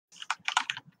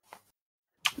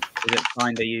Is it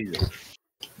kinda usable?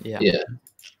 Yeah. Yeah.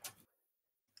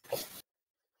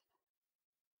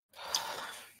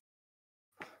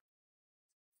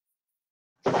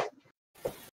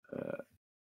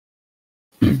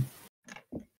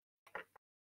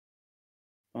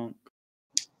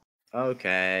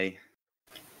 Okay.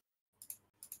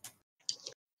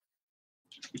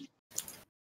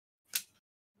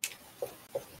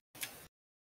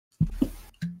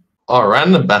 Oh,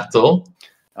 random battle.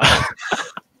 Oh.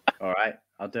 All right,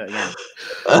 I'll do it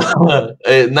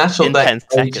again. Natural In deck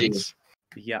 10 aging. seconds.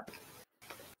 Yeah.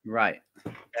 Right.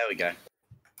 There we go.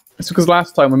 It's because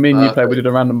last time when me and you played, we did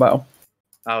a random battle.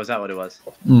 Oh, is that what it was?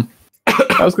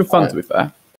 That was good fun, to be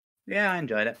fair. Yeah, I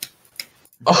enjoyed it.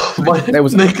 Oh, my There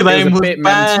was nickname a was bit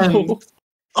banned. mental.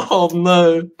 Oh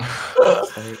no.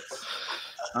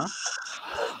 Huh?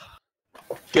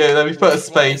 Okay, let me put a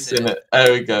space in it.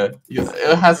 There we go.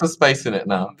 It has a space in it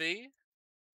now.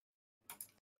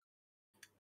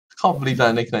 Can't believe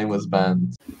that nickname was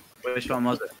banned. Which one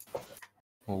was it?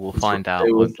 Well, we'll find out.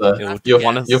 It was, You'll you'll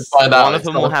find out. one of It's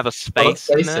them got will a- have a space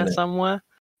in there it. somewhere.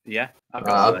 Yeah. I've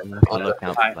I'll- got it. We'll look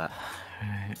out for that.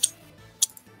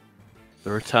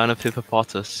 The return of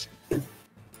Hippopotamus.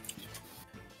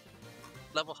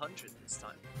 Level 100 this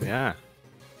time. Yeah.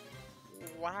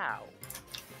 Wow.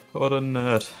 What a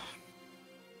nerd.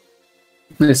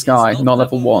 This guy, It's not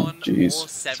level 1. or Jeez.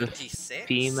 76.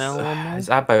 Female on there? Is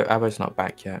Abbo's not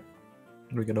back yet.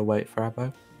 We're gonna wait for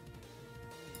Abbo.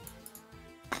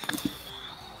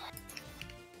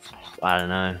 I don't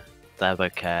know. They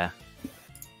would care.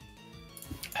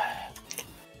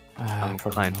 I'm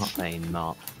Probably inclined to not. say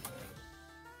not.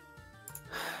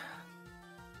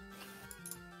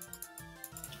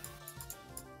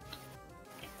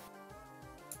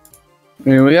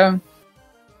 Here we go.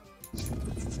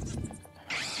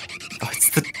 Oh,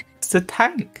 it's the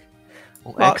tank.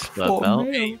 Or Mark expert 4 belt.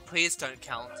 mil. Please don't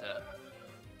count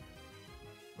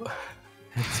it.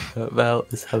 Expert belt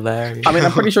is hilarious. I mean,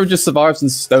 I'm pretty sure it just survives in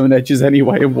stone edges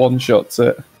anyway and one-shots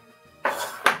it.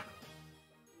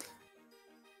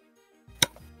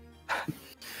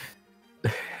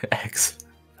 X.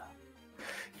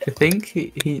 You think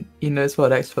he knows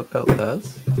what expert belt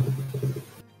does?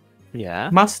 Yeah.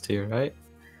 Must do, right?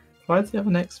 Why does he have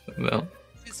an expert belt?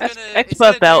 It's gonna- it's Expert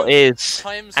gonna belt do is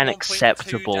times an 1.2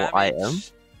 acceptable damage. item.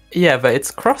 Yeah, but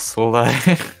it's Crosswell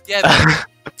though. Yeah,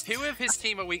 but 2 of his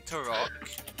team are weak to rock,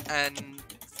 and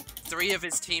 3 of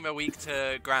his team are weak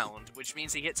to ground, which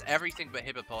means he hits everything but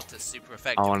Hippopotamus super I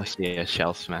effectively. want to see a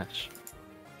shell smash.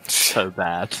 So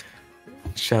bad.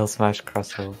 Shell smash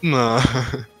Crosswell. No.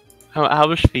 how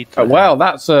much speed? Oh, wow,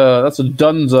 that's a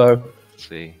dunzo. Let's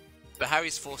see. But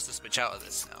Harry's forced to switch out of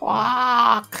this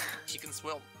now. Fuck. He can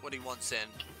swap what he wants in.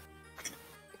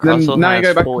 Then Crosswell now you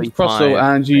has go back to 45 Crosswell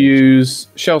and you use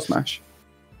Shell Smash.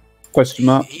 Question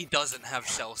mark. He doesn't have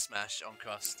Shell Smash on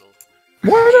Crustle.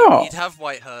 Why not? He'd have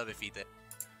White Herb if he did.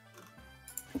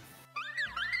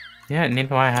 Yeah, neither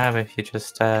do I have if you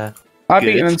just I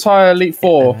beat an entire Elite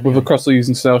Four with a Crosswell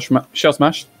using Shell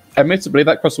Smash. Admittedly,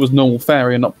 that Crosswell was normal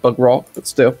fairy and not bug rock, but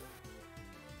still.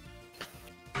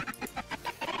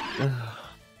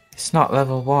 It's not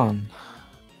level 1,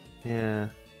 Yeah.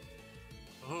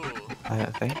 Ooh. I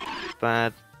don't think.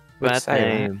 Bad. Would Bad say that.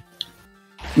 name.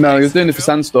 No, he was doing it for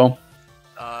Sandstorm.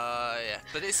 Yeah.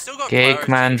 But it's still got Gig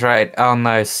priority. Mandrake. Oh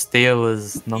no, Steel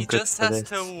is not He good just for has this.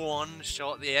 to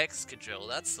one-shot the Excadrill,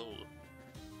 that's all.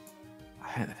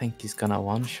 I don't think he's gonna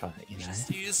one-shot it, you know. Just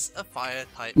use a fire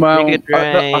type. Well,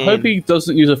 Giga I hope he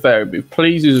doesn't use a fairy move.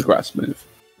 Please use a grass move.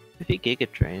 If he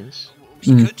Giga Drains.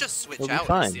 He could just switch He'll be out,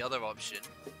 fine. is the other option.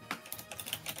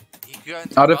 He could go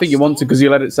into I don't think you want to Crustle. because you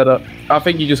let it set up. I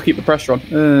think you just keep the pressure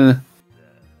on.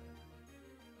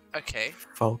 Okay.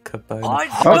 Volcabone.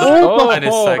 Oh, That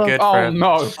is so good for him.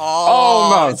 no.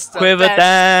 Oh, no. it's the Quiver best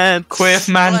dance.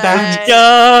 Quiffman play. dance.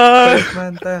 Go.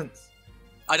 Quiffman dance.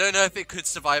 I don't know if it could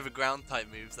survive a ground type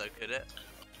move though, could it?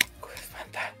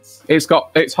 Quiffman dance.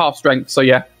 It's half strength, so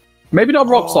yeah. Maybe not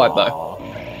rock slide though.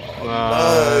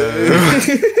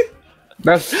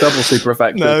 That's double super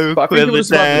effective. No, but I think it was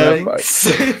Quiver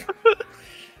right.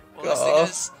 Well, the thing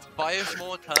is, 5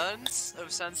 more turns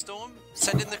of Sandstorm.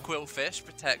 Send in the Quillfish,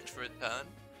 protect for a turn.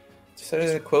 So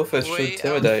the Quillfish should Wait,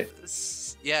 intimidate.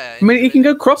 Yeah. I mean, he can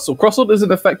go Crossle. Crossle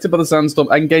isn't affected by the Sandstorm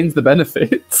and gains the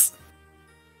benefits.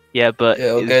 Yeah, but Yeah,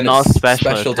 it'll it's gain not its a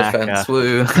special defense. attacker.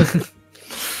 Woo.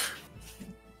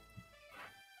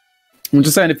 I'm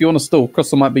just saying, if you want to stall,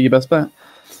 Crossle might be your best bet.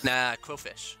 Nah,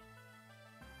 Quillfish.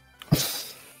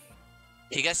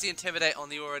 He gets the Intimidate on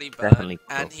the already Definitely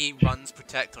burn, and Quill. he runs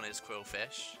Protect on his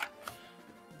Quillfish.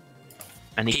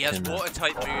 And He has can, Water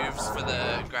type moves for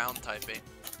the ground typing.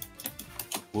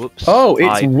 Whoops. Oh, it's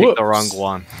I picked whoops. the wrong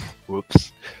one.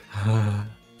 Whoops.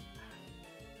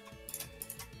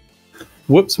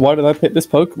 Whoops, why did I pick this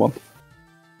Pokemon?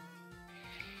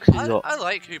 He's got I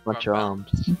like a bunch of Hooper.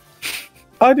 arms.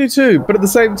 I do too, but at the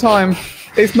same time,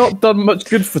 it's not done much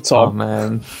good for Oh Tom.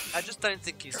 man. I just don't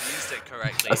think he's used it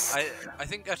correctly. I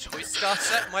think a Choice Star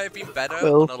set might have been better.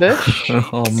 Well, on a lot of fish. the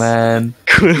Oh weeks. man.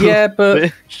 Yeah,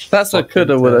 but that's a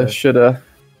coulda, woulda, shoulda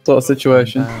sort of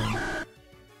situation.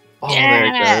 Oh, there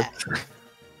it goes.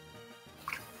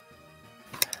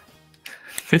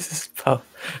 This is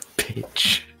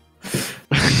bitch.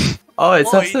 Oh, it's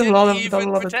Oh, that's he a didn't lot of. even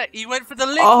lot of- protect. He went for the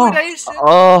Oh. liquidation.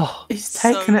 Oh, He's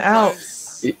So taking it out.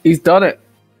 close. He's done it.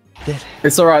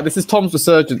 It's alright, this is Tom's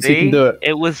resurgence, he see? can do it.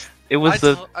 It was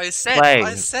the I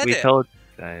said we it. told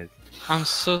you guys. I'm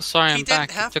so sorry He I'm didn't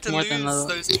back. have It took to more lose than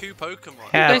those 2 Pokemon.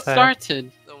 Yeah. They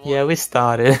started. The one- Yeah, we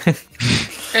started. You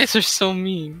guys are so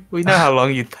mean. We know how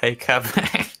long you'd take, haven't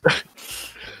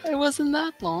It wasn't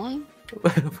that long.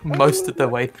 we? Most of the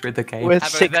way through the game. We're but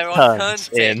 6 they're on turns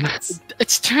turn in. 6.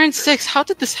 It's turn 6. How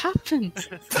did this happen?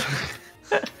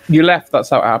 You left, that's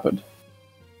how it happened.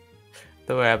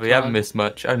 Don't worry, we haven't missed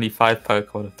much. Only 5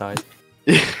 Pokemon have died.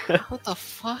 What the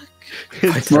fuck?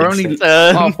 We're only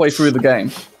Turn. halfway through the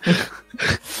game.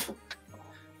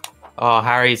 Oh,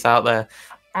 Harry's out there.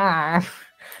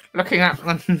 Looking at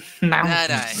the Nah,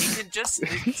 numbers. he can just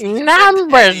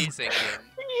Numbers.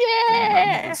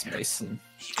 Yeah. Mason.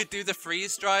 He could do the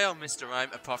freeze dry on Mr. Rhyme,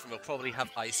 apart from he'll probably have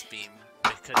Ice Beam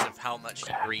because of how much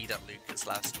he breed at Lucas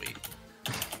last week.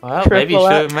 Well, maybe he Triple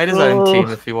should have made his own X. team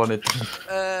if he wanted.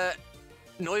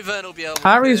 Noivern will be able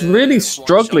Harry's to really one-shot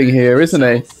struggling it here, isn't he?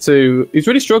 himself. He's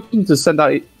really struggling to send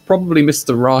out probably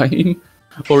Mr. Rhyme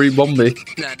or Ebombi.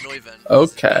 Nah, Noivern.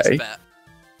 Okay.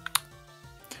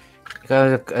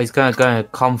 He's gonna go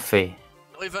comfy.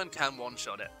 Noivern can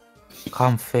one-shot it.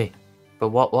 Comfy. But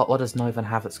what does Noivern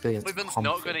have that's good? Noivern's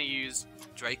not going to use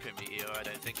Draco Meteor, I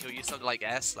don't think. He'll use something like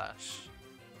Air Slash.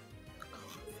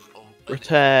 Or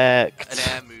Protect.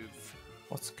 an air move.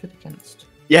 What's good against?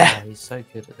 Yeah. Oh, he's so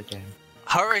good at the game.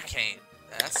 Hurricane.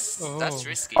 That's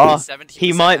risky. Oh, 70%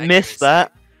 he might miss accuracy.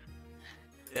 that.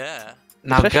 Yeah.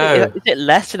 Now Especially, go. is it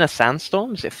less in a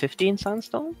sandstorm? Is it 50 in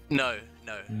sandstorm? No.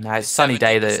 No, it's sunny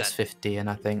day that it's 70%. 50, and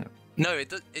I think. No,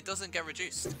 it doesn't get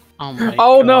reduced. Oh my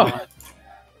Oh, god. no.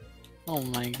 Oh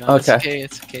my god. Okay. It's okay.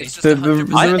 It's okay. It's just The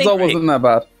 100%. I think result wasn't that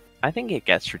bad. I think it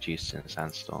gets reduced in a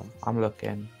sandstorm. I'm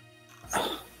looking.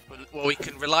 Well, we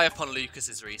can rely upon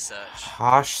Lucas's research.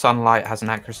 Harsh sunlight has an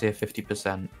accuracy of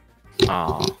 50%.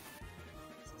 Oh.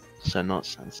 So not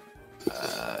sandstorm.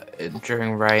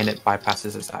 During rain, it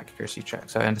bypasses its accuracy check.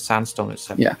 So in a sandstorm, it's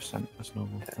 70%. Yeah. That's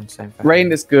normal. And same for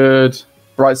Rain is good,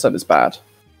 bright sun is bad.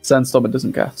 Sandstorm, it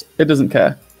doesn't care. It doesn't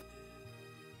care.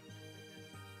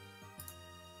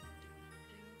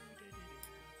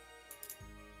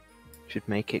 Should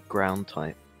make it ground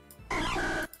type.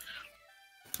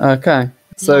 Okay.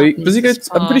 So No, does he go? this is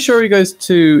I'm pretty tough. sure he goes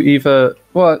to either.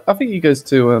 Well, I think he goes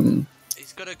to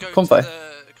He's got to go Confe. to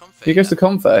the Confe. he goes to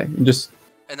Confe and just.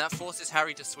 And that forces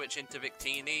Harry to switch into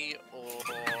Victini or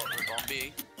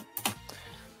Bombi.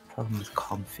 Problem with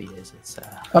comfy is it's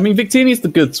I mean, Victini is the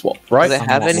good swap, Do right? they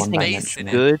have Somewhat anything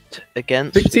one-dimensional. good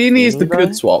against Victini is the though?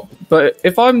 good swap, but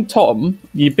if I'm Tom,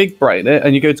 you big brain it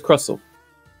and you go to Crustle.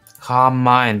 calm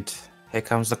mind. Here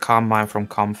comes the calm mind from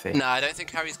comfy. Nah, I don't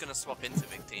think Harry's going to swap into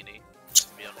Victini, to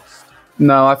be honest.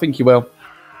 No, I think he will,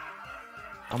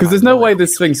 Oh because my there's no lord. way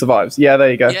this thing survives. Yeah,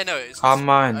 there you go. Yeah, no, it's Calm just,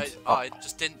 mind. I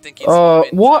just didn't think he'd swap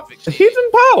into What? Victini.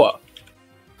 Hidden power?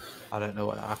 I don't know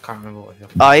what. I can't remember what.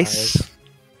 Ice.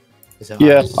 Is it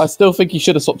Yeah, ice? I still think he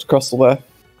should have swapped to Crustle there.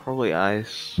 Probably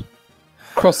ice.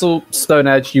 Crustle, Stone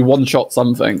Edge, you one shot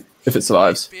something if it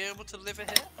survives. Be able to live a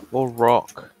hit? Or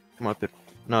rock. Might be...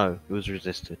 No, it was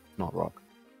resisted, not rock.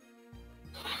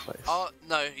 Ice. Oh,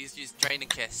 no, he's used Drain and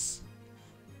Kiss.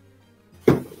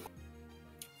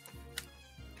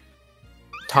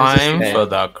 Time Okay. for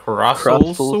the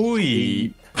Crustle Crustle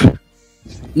sweep.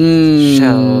 Hmm.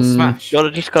 Shell smash.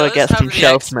 You just gotta does get have some the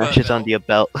shell expert smashes build. under your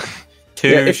belt. Two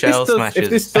Yeah, shell smashes. if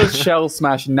this does shell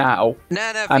smash now, Nah,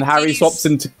 and Harry Victini's- swaps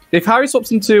into if Harry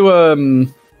swaps into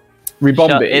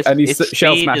Rebombi Its- and he its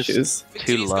shell speed is smashes, too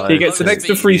Victini's low. got he gets an low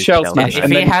extra speed. free shell Shell smash, smash.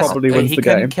 and then he has, probably wins he the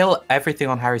can game. kill everything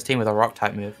on Harry's team with a rock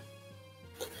type move.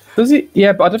 Does he?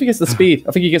 Yeah, but I don't think it's the speed.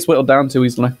 I think he gets whittled down too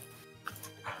easily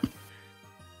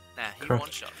Nah, he Crush.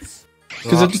 one-shots.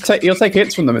 because he'll take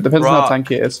hits from them. It depends on Rock. how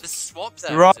tanky it is. The swap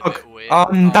there is a Rock. bit weird.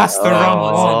 That's the wrong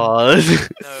one. Oh.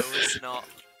 No, it's not.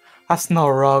 That's not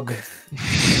Rog.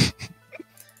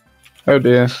 Oh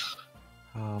dear.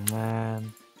 Oh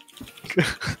man.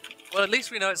 Well, at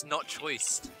least we know it's not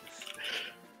choiced.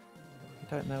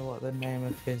 don't know what the name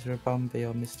of his Rabumbi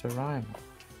or Mr. Rhyme.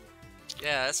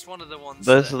 Yeah, that's one of the ones.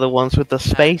 Those are the ones with the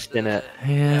space in it.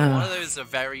 Yeah, one of those are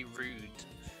very rude.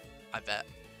 I bet.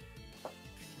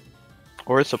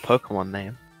 Or it's a Pokemon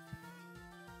name.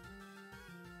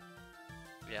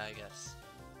 Yeah, I guess.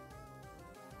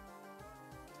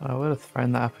 I would have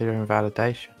thrown that up here in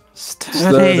validation.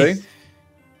 Sturdy.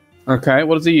 Okay,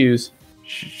 what does he use?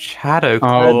 Shadow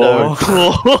Oh,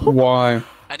 Claw. Why?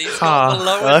 And he's got the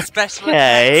lowest special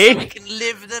attack, so he can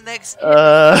live the next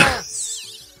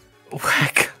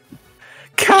Whack.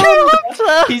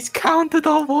 Counter! He's countered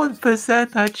on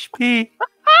 1% HP.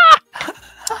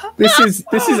 This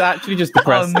is actually just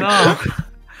depressing. Oh no.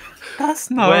 That's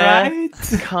not right.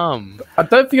 Come. I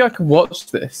don't think I can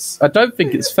watch this. I don't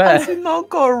think it's Has fair. he not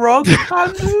got a rock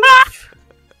hand move?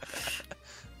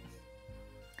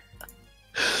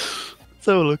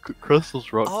 So look at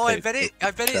Crystal's rock. Oh, I tape. bet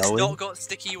it's Shall we? not got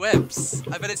sticky webs.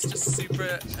 I bet it's just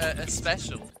super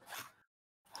special.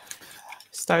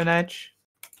 Stone Edge.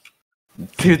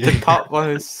 Dude, the top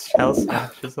one is Shell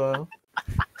Smash as well.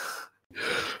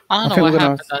 I don't Okay, know we're what gonna-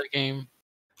 happened to that game.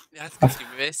 Yeah, I think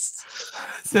you missed.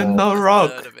 So no a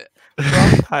rock. third of it.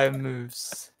 Rock type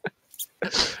moves.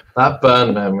 That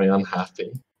burn made me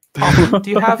unhappy. Do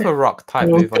you have a rock type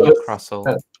move on your Crustle?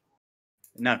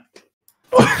 No.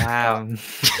 Damn.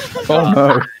 Oh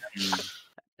no.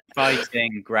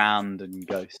 Fighting, ground, and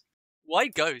ghost. Why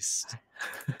ghost?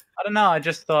 I don't know. I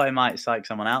just thought it might psych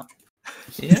someone out.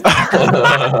 Yeah.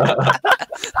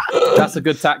 That's a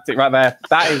good tactic right there.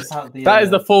 That is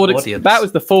the forward. audience. That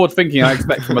was the forward thinking I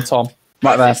expect from a Tom.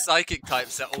 Right there. Both psychic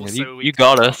types are also you weak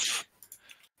got to us.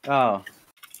 Oh.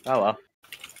 Oh well.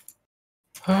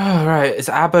 Alright, it's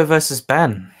Abo versus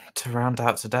Ben to round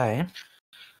out today.